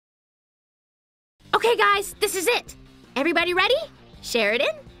Okay, guys, this is it. Everybody ready?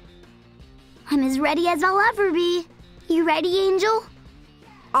 Sheridan? I'm as ready as I'll ever be. You ready, Angel?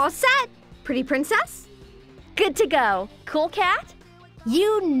 All set. Pretty princess? Good to go. Cool cat?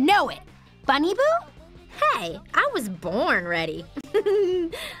 You know it. Bunny Boo? Hey, I was born ready.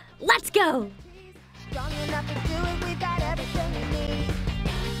 Let's go. Strong enough to do it, we got everything we need.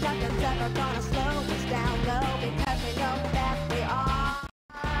 Nothing's ever gonna slow us down, no, because we know that we are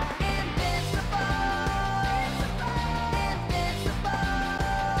invincible.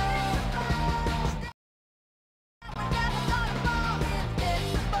 We're never gonna fall.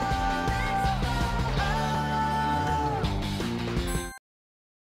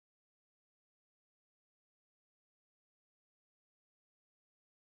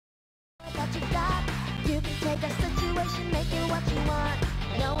 What you got, you can take a situation, make it what you want.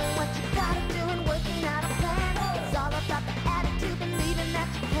 Knowing what you gotta do and working out a plan. It's all about the attitude, believing that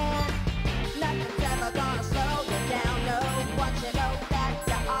you can. Nothing's ever gonna slow you down, no. Want you know that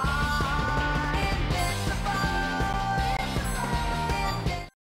you are invincible.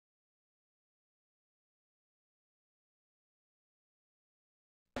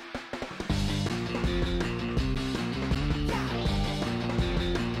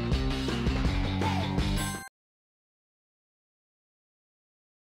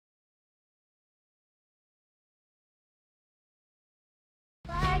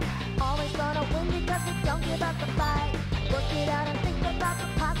 Always gonna win because we don't give up the fight. Work it out and think about the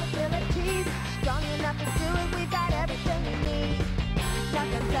possibilities. Strong enough to do it, we got everything we need.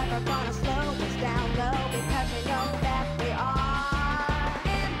 Nothing's ever gonna slow us down, no, because we know that we are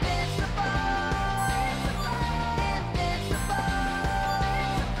invincible.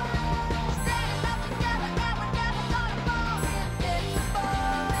 Standing up together and we're never gonna fall.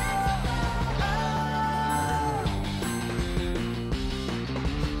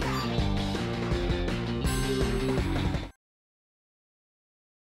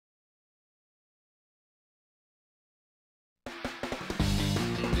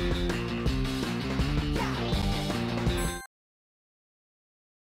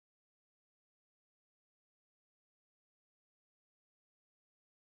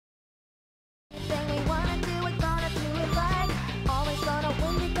 Anything we wanna do, we're gonna do it right. Always gonna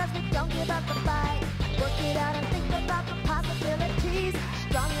win because we don't give up the fight. Work it out and think about the possibilities.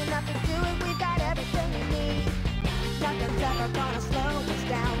 Strong enough to do it, we got everything we need. Nothing's ever gonna slow us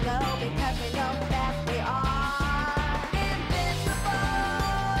down, no, because we know that we are invincible.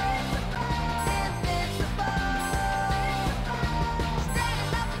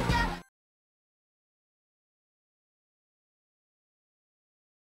 Standing up together.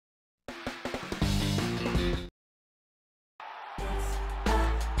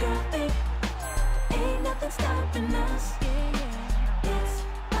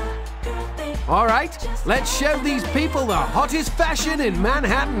 All right, let's show these people the hottest fashion in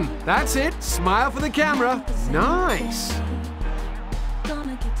Manhattan. That's it, smile for the camera. Nice.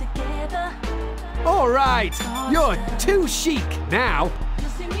 All right, you're too chic now.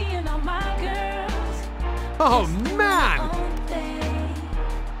 Oh, man.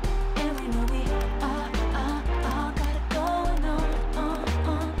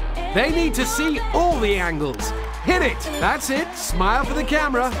 They need to see all the angles. Hit it. That's it. Smile for the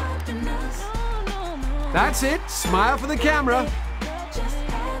camera. That's it. Smile for the camera.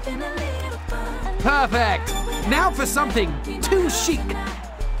 Perfect. Now for something too chic.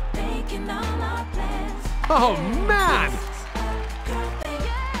 Oh, man.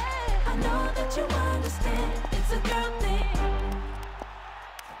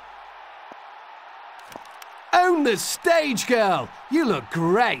 Own the stage, girl. You look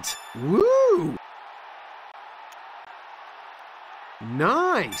great. Woo!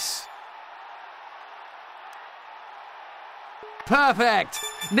 Nice. Perfect.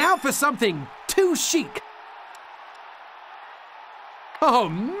 Now for something too chic. Oh,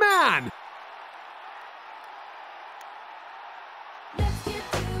 man.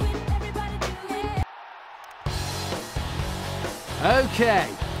 Okay,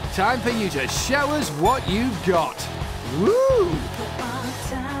 time for you to show us what you've got. Woo!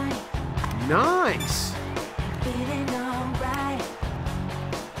 Nice.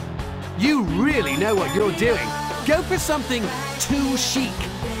 You really know what you're doing. Go for something too chic.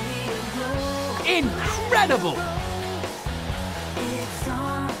 Incredible!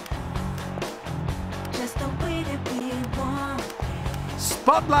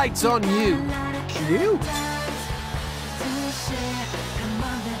 Spotlight's on you. Cute.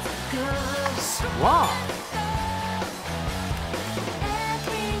 Suave.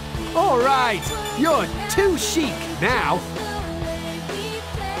 All right, you're too chic now.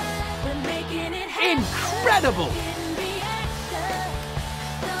 Incredible!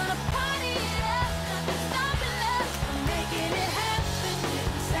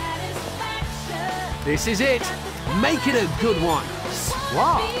 This is it. Make it a good one.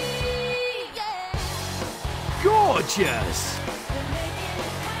 Suave. Gorgeous.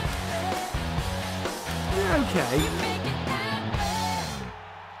 Okay.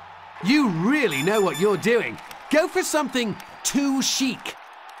 You really know what you're doing. Go for something too chic.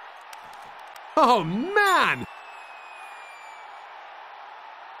 Oh, man!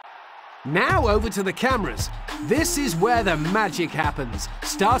 Now over to the cameras. This is where the magic happens,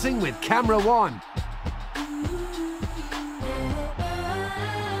 starting with camera 1.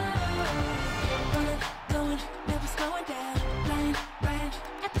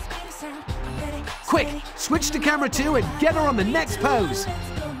 Quick, switch to camera 2 and get her on the next pose.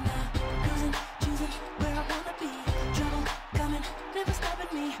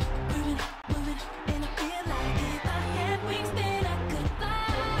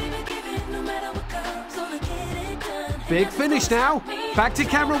 Big finish now. Back to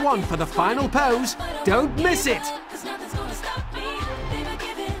camera 1 for the final pose. Don't miss it.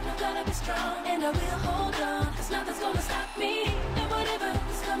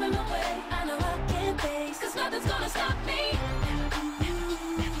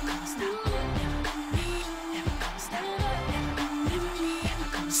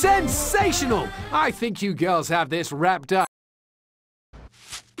 Sensational! I think you girls have this wrapped up.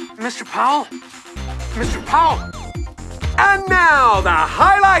 Mr. Powell? Mr. Powell! And now, the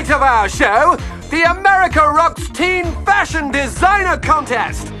highlight of our show, the America Rocks Teen Fashion Designer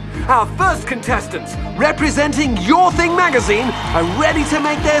Contest. Our first contestants, representing Your Thing magazine, are ready to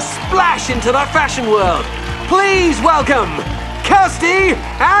make their splash into the fashion world. Please welcome Kirsty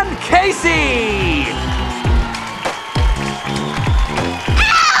and Casey.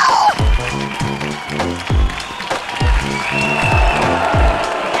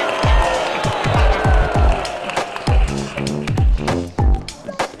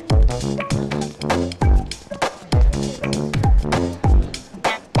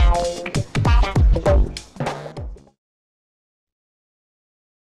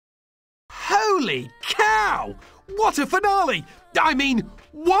 Holy cow! What a finale! I mean,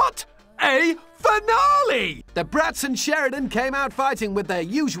 what a finale! The Bratz and Sheridan came out fighting with their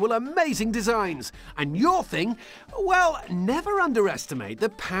usual amazing designs. And Your Thing, well, never underestimate the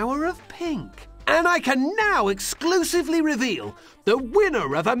power of pink. And I can now exclusively reveal the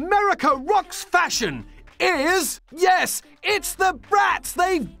winner of America Rocks Fashion is, yes, it's the Bratz.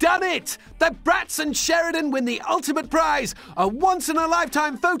 They've done it. The Bratz and Sheridan win the ultimate prize, a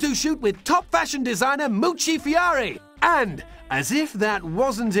once-in-a-lifetime photo shoot with top fashion designer Mucci Fiari. And as if that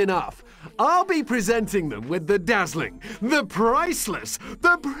wasn't enough, I'll be presenting them with the dazzling, the priceless,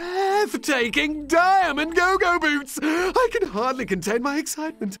 the breathtaking diamond go-go boots. I can hardly contain my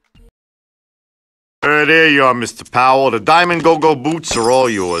excitement. There you are, Mr. Powell. The diamond go-go boots are all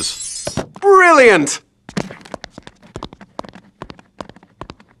yours. Brilliant!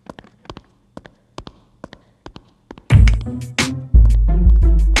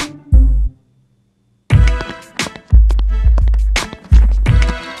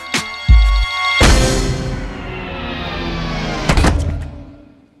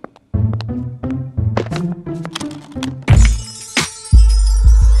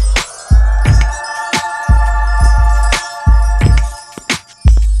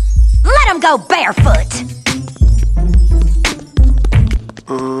 Go barefoot.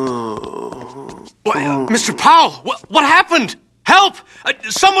 Mr. Powell, what happened? Help!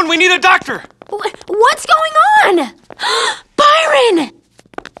 Someone, we need a doctor! What's going on? Byron!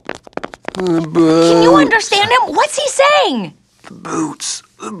 Can you understand him? What's he saying? The boots.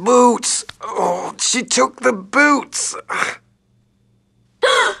 The boots. Oh, she took the boots.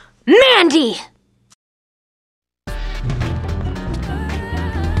 Mandy!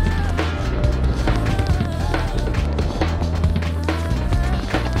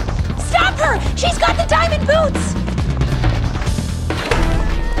 Stop her! She's got the diamond boots!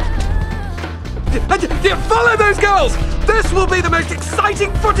 Follow those girls! This will be the most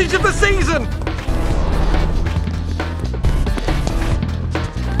exciting footage of the season!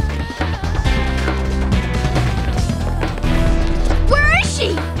 Where is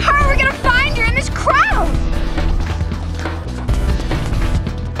she? How are we gonna find her in this crowd?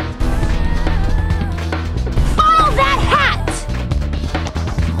 Follow that hat!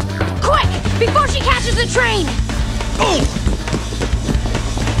 Quick, before she catches the train! Oh!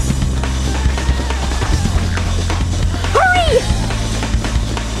 Hurry!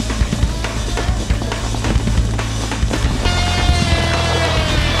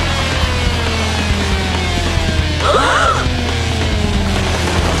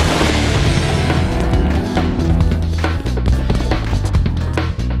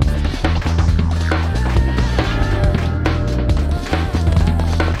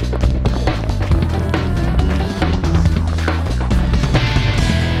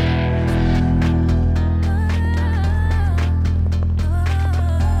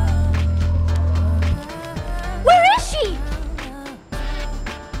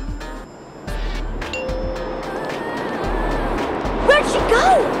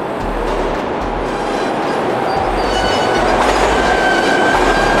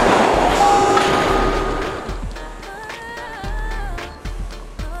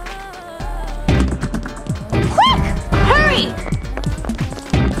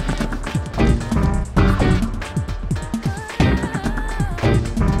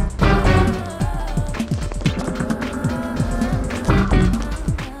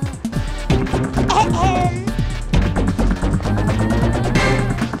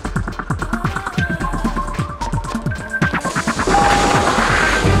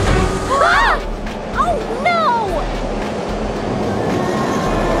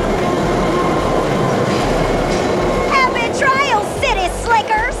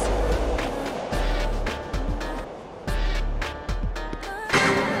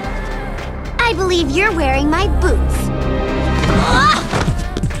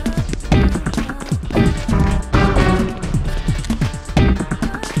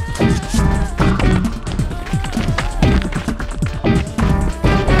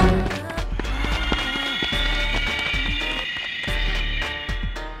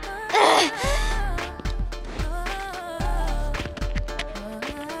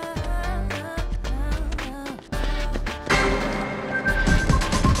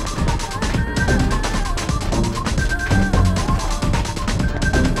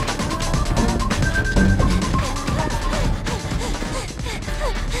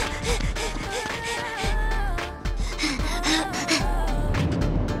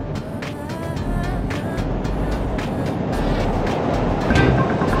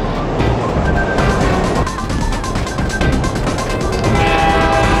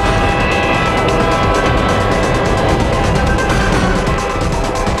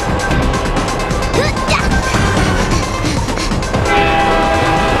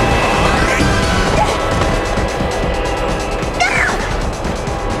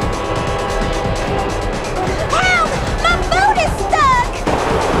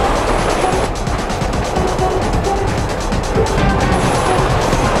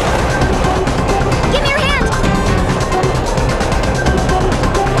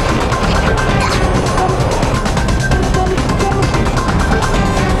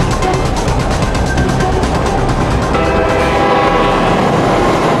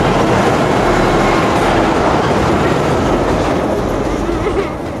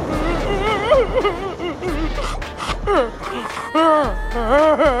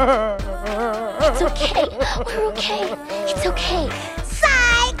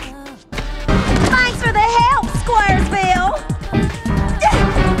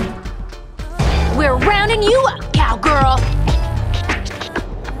 Open you up, cowgirl.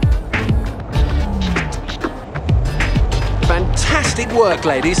 Fantastic work,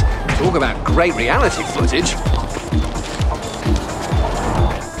 ladies. Talk about great reality footage.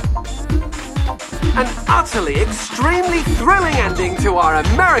 An utterly, extremely thrilling ending to our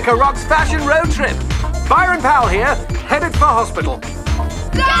America Rocks fashion road trip. Byron Powell here, headed for hospital.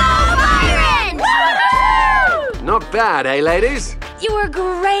 Go, Byron! Woohoo! Not bad, eh, ladies? You were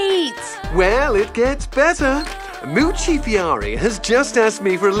great. Well, it gets better. Moochie Fiari has just asked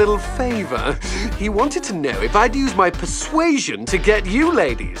me for a little favor. He wanted to know if I'd use my persuasion to get you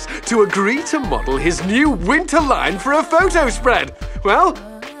ladies to agree to model his new winter line for a photo spread. Well,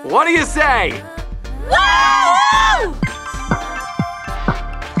 what do you say? Woo!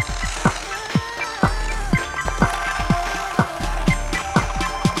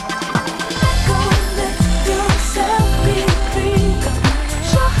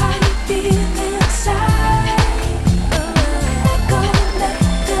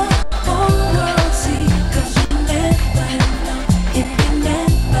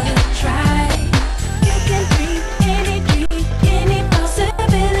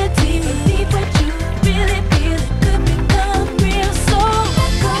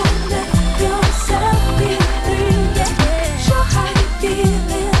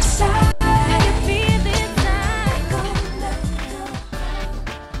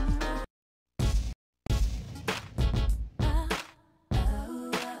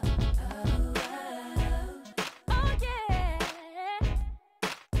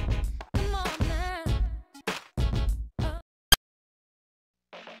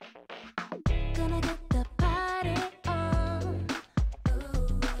 Gonna get the party on.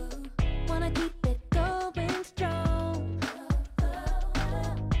 Wanna keep it going strong.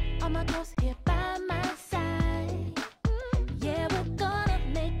 All my girls here.